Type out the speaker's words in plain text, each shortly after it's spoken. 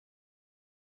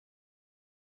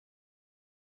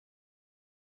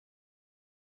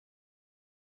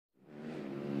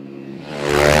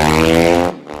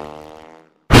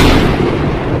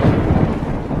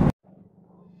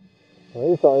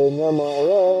So ayun nga mga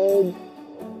rides.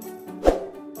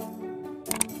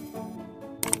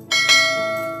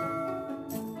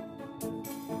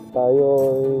 Tayo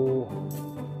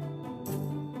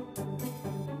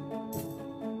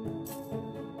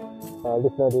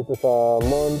alis na dito sa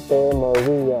Monte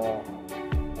Maria.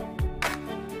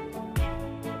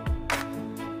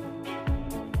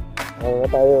 Ayun na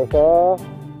tayo sa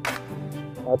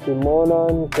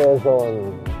Atimonan,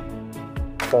 Quezon,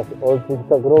 sa Old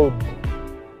Zigzag Road,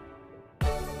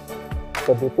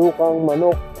 sa Bitukang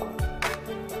Manok.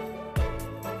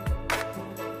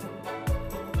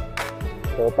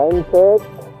 So time check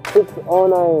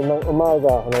 6:09 ng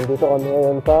umaga. Nandito kami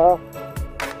ngayon sa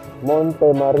Monte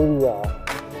Maria.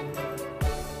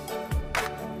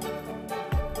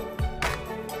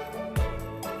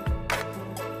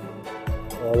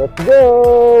 So, let's go!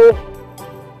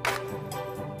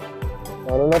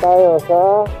 Ano na tayo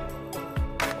sa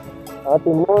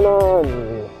Atimonan.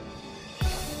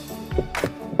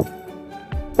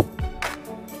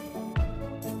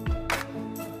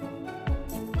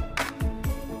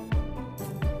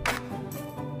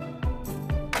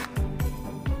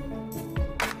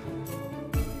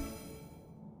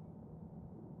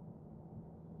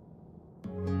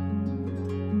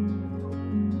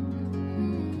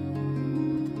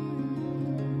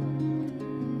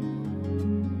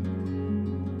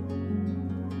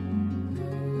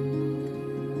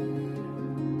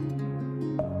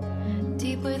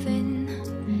 Deep within,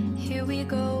 here we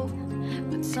go,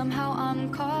 but somehow I'm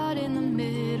caught in the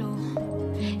middle.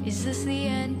 Is this the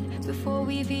end before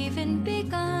we've even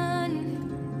begun?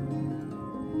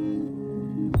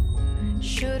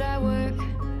 Should I work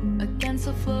against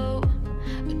the flow,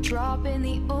 a drop in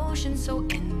the ocean so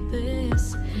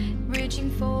endless, reaching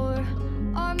for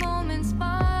our moments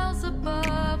miles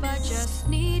above? I just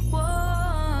need one.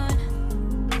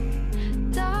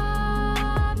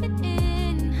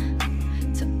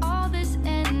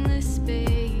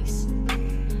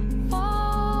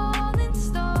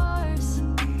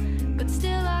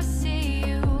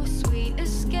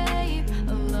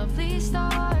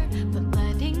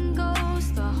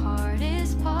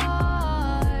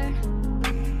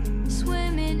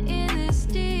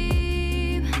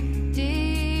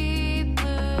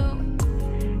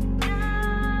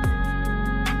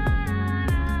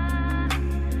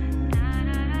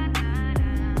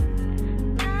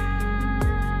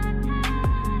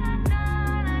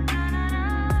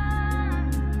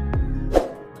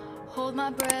 My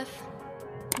breath,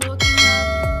 looking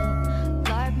up,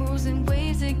 life moves in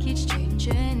waves that keeps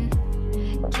changing.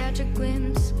 Catch a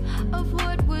glimpse of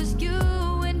what was you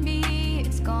and me,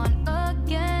 it's gone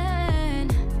again.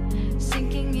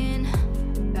 Sinking in,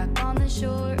 back on the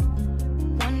shore,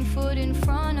 one foot in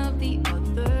front of the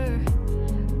other.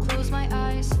 Close my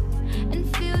eyes and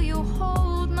feel you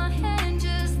hold my hand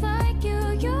just like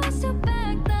you used to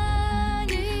back then.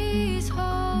 These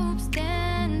hopes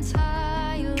dance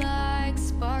high like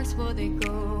sparks before they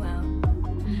go out,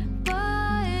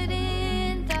 but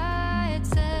in that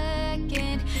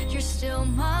second you're still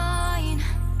mine.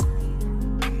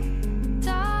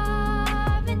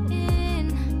 Diving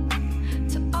in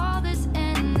to all this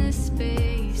endless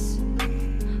space,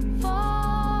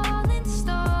 falling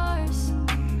stars,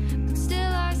 but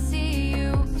still I see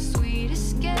you. A sweet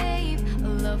escape, a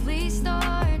lovely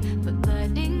start, but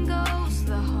letting go's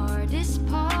the hardest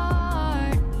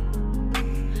part.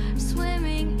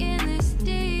 Swimming in this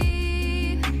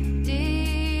deep,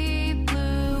 deep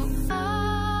blue.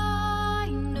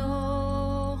 I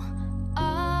know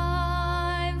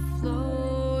I'm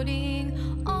floating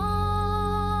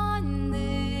on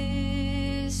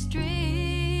this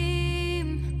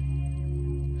dream,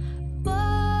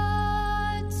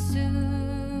 but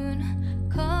soon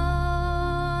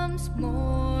comes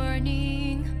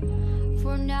morning.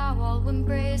 For now I'll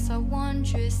embrace our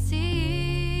wondrous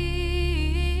sea.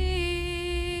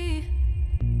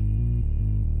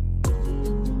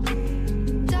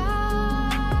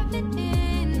 Diving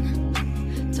in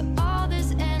to all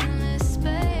this endless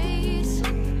space,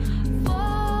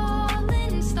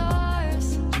 falling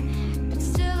stars, but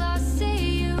still I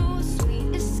see you.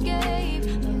 Sweet escape,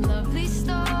 a lovely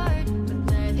start, but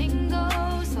letting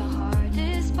go's the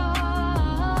hardest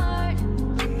part.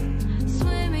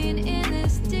 Swimming in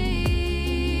this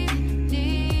deep,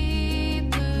 deep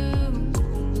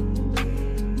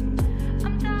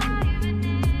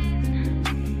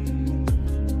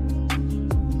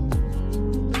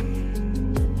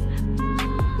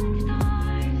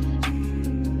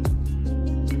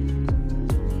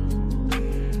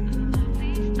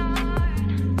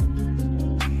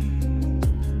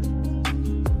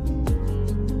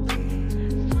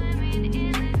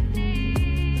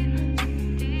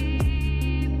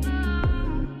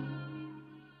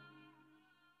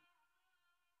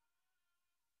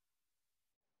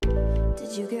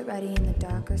you get ready in the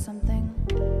dark or something?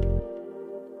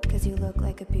 'Cause you look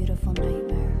like a beautiful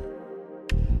nightmare.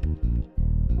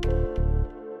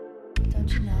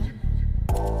 Don't you know?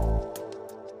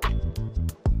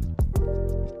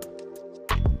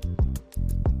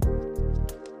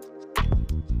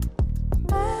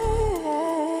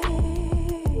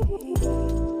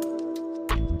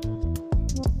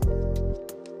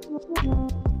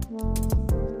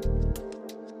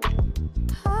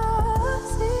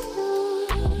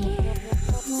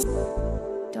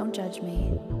 Don't judge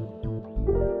me.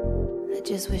 I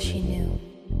just wish he knew.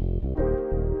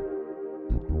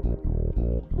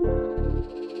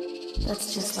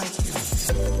 That's just like you.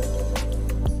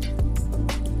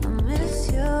 I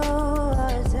miss you all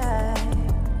day.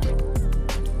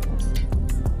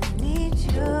 I need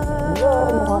you.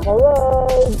 Mga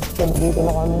kawad, nandito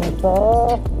na kami sa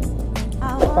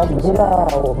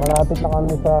Tagbilaw. Malapit na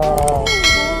kami sa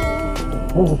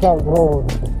Zigzag Road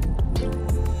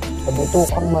sa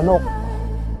Bitukang Manok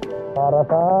para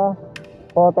sa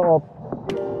photo op.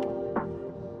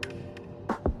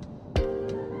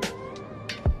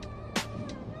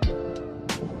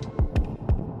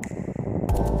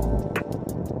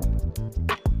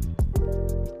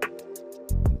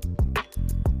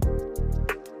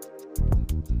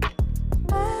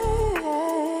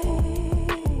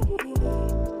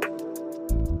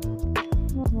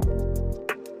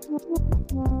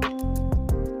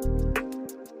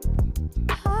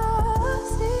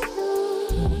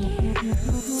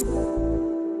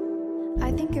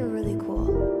 I think you're really cool.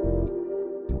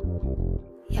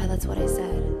 Yeah, that's what I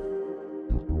said.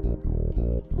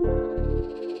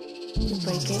 You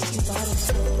break it, you bought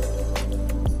it.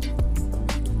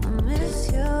 I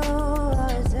miss you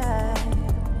all day.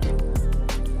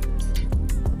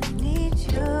 I need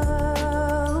you.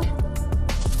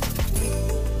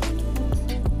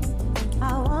 I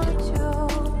want you.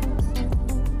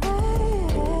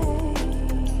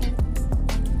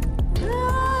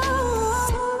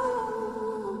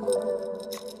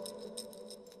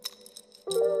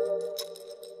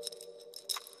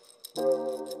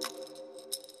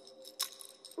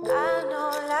 I know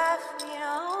life ain't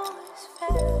always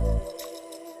fair.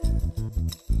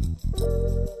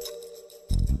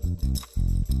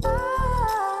 I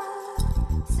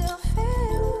still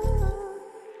feel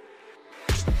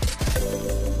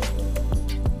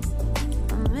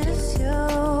I miss you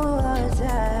all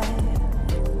day.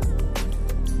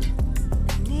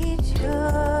 I need you.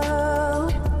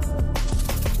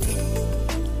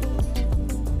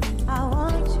 I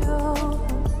want you.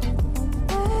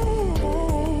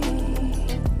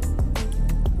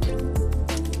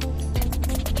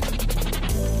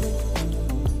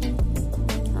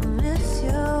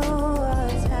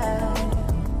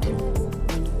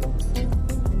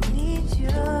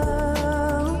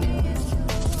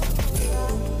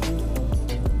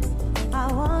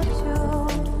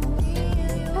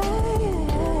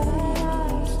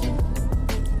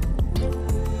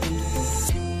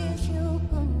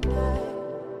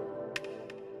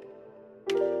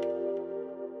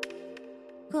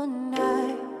 Good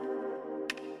night.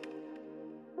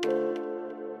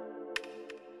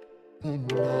 Good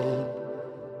night.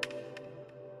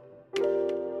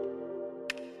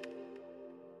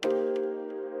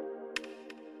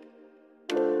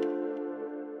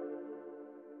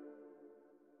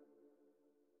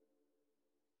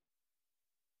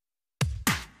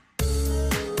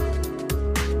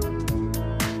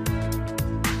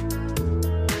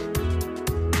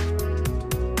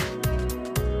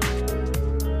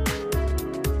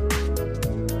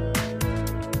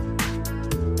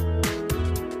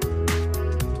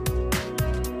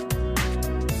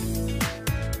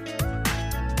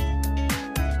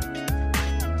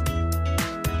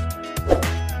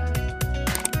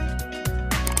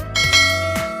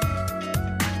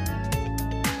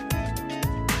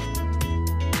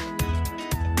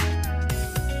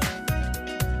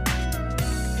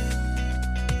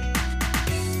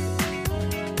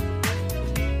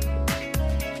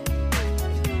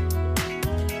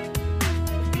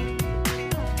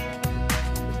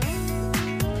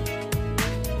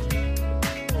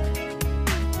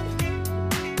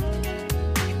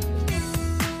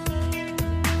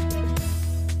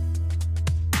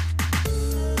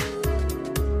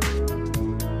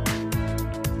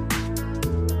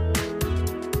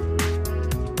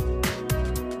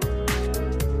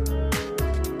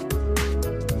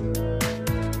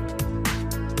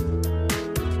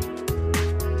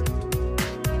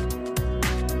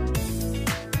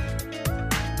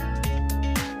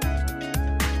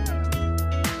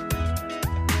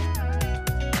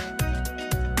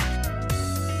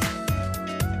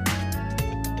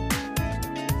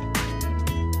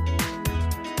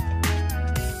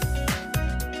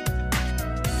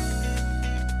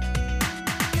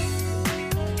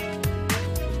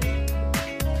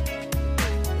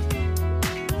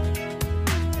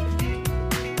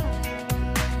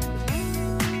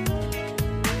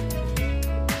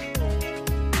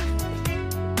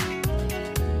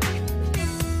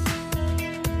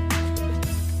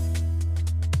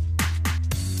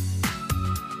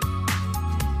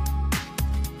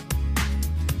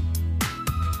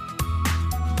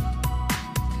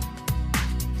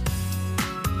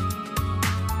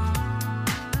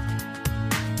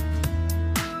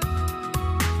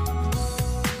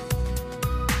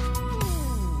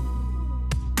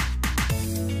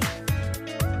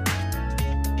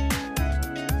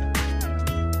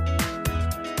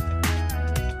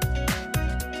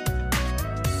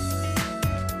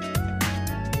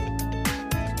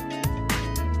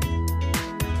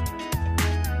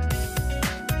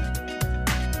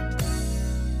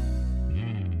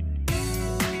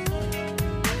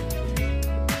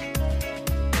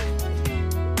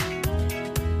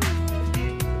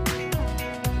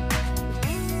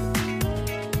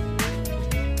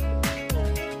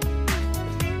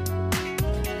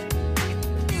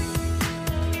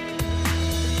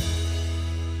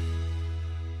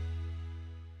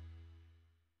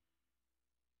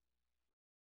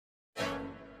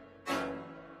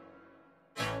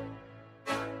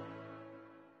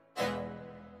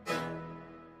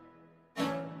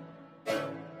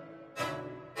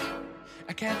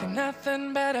 I can't think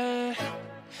nothing better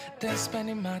than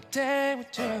spending my day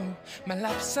with you. My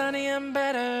life is sunny and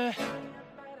better,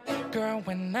 girl,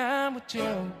 when I'm with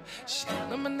you. She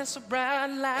illuminates so bright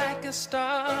like a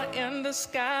star in the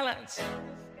skylines.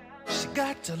 She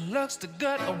got the looks, the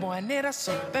good, oh boy, I need her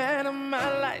so bad in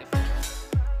my life.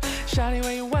 Shawty,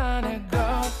 where you wanna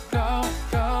go, go,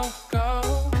 go,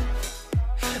 go?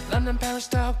 London, Paris,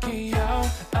 Tokyo,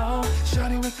 oh,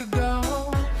 shawty, we could go.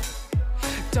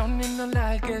 Don't need no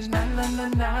luggage, nah, nah, nah,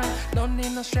 nah. Don't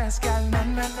need no stress, girl, nah,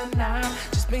 nah, nah, nah.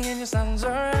 Just me and you sounds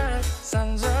alright,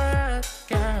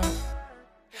 girl.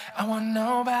 I want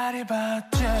nobody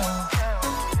but you.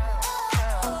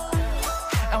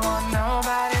 I want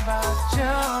nobody but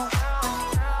you.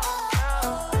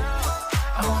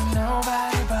 I want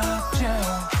nobody but you.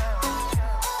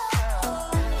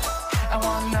 I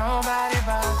want nobody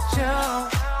but you.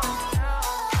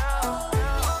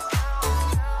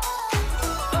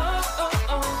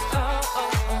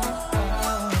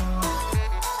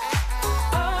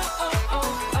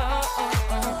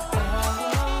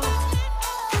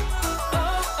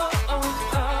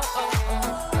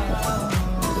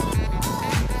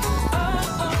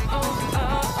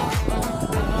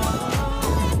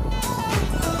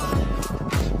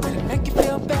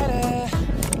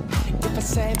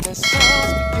 Say the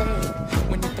songs for you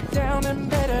when you put down and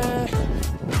better.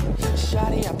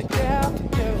 Shawty, I'll be there for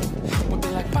you. We'll be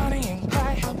like Bonnie and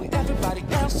Clyde, how we everybody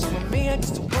else, you and me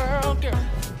against the world, girl.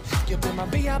 You'll be my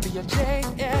B, I'll be your J,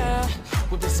 yeah.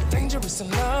 We'll be so dangerous in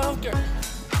love, girl.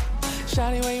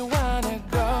 Shawty, where you wanna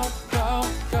go, go,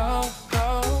 go,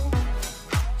 go?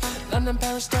 London,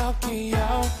 Paris,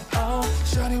 Tokyo, oh,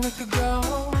 shawty, we could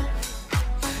go.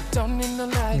 Don't need no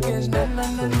luggage, nah, nah,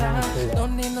 nah, nah.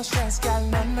 Don't need no stress, girl,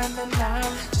 nah, nah, nah, nah.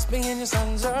 Just me and you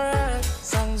sounds alright,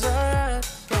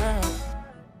 girl.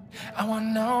 I want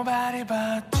nobody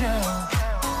but you.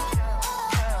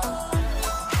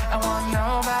 I want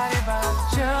nobody but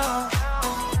you.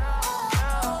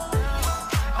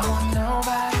 I want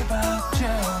nobody but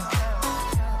you.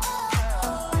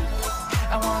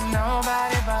 I want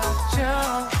nobody but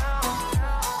you.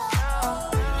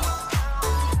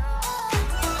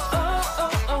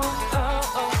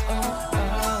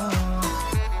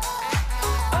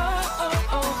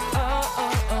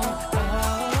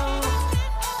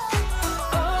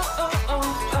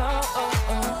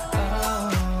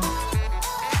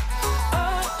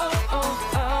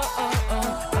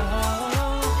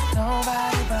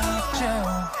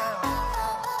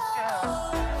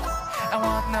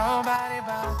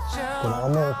 Kung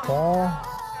ano sa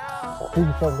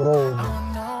Zigzag Road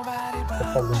sa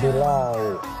Pagdilaw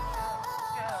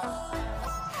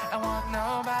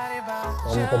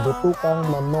ang sa Bitukang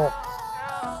Manok.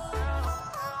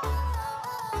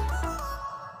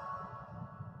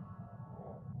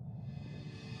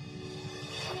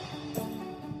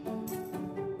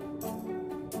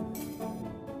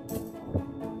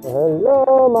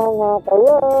 Hello mga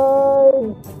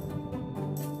ka-ride!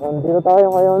 Nandito tayo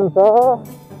ngayon sa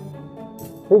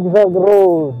Zigzag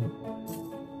Road.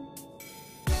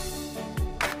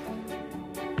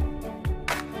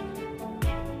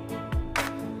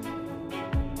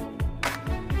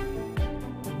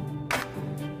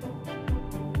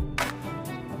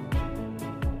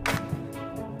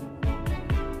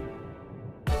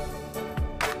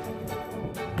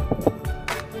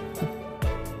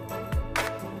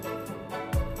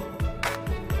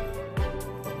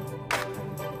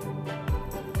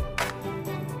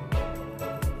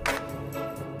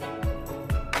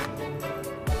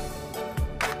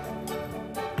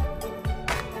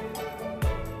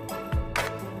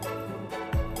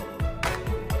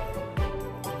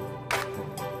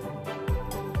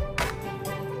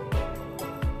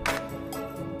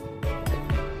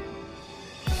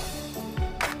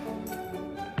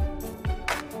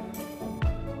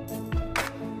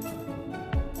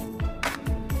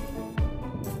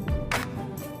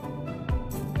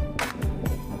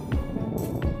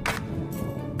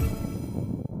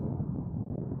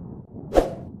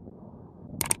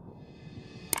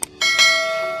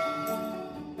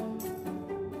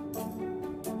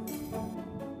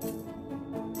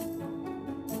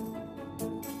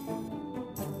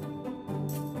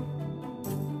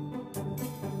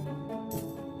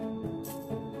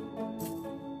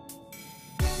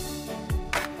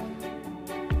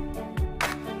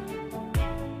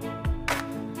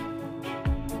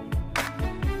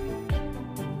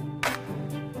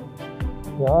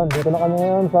 Yan, dito na kami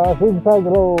ngayon sa Zigzag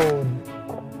Road.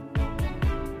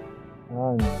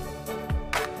 Yan.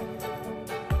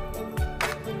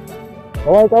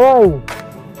 Kaway, kaway!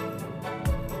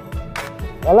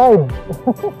 Alive!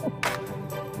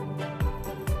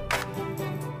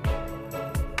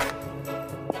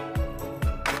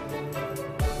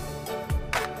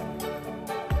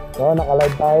 So,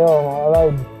 naka-live tayo, mga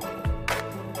live.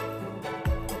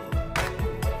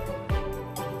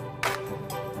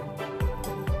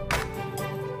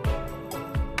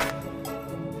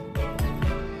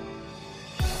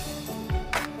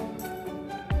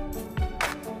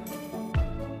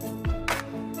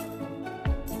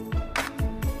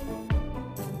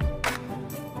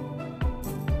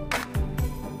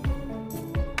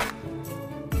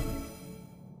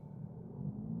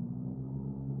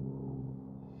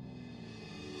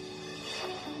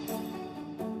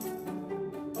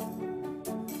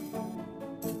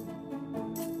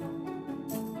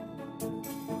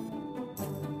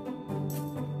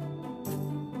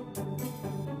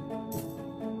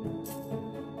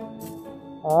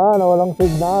 Nawalang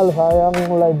signal, sayang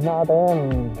live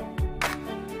natin.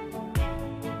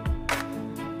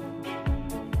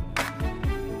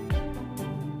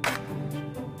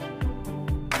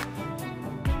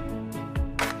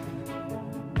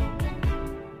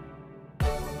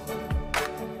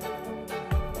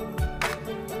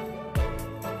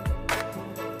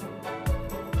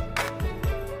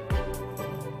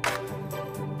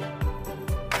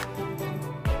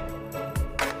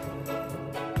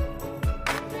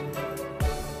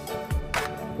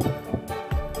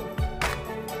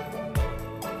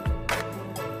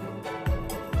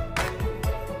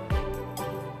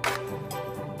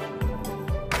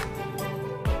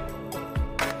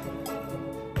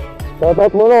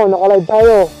 Shoutout mo no, naka-live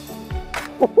tayo.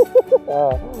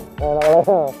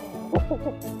 Naka-live.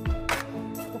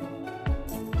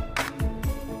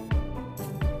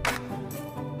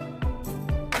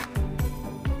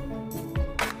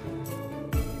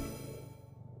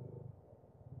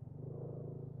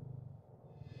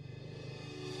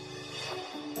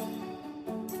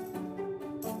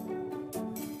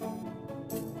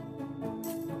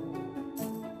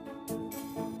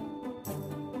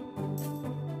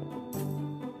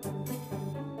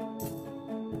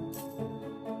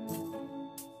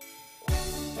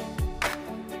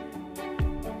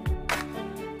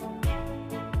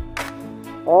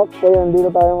 Okay,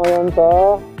 andito tayo ngayon sa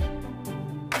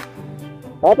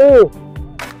Happy!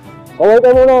 Kaway ka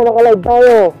muna, naka-live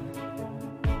tayo.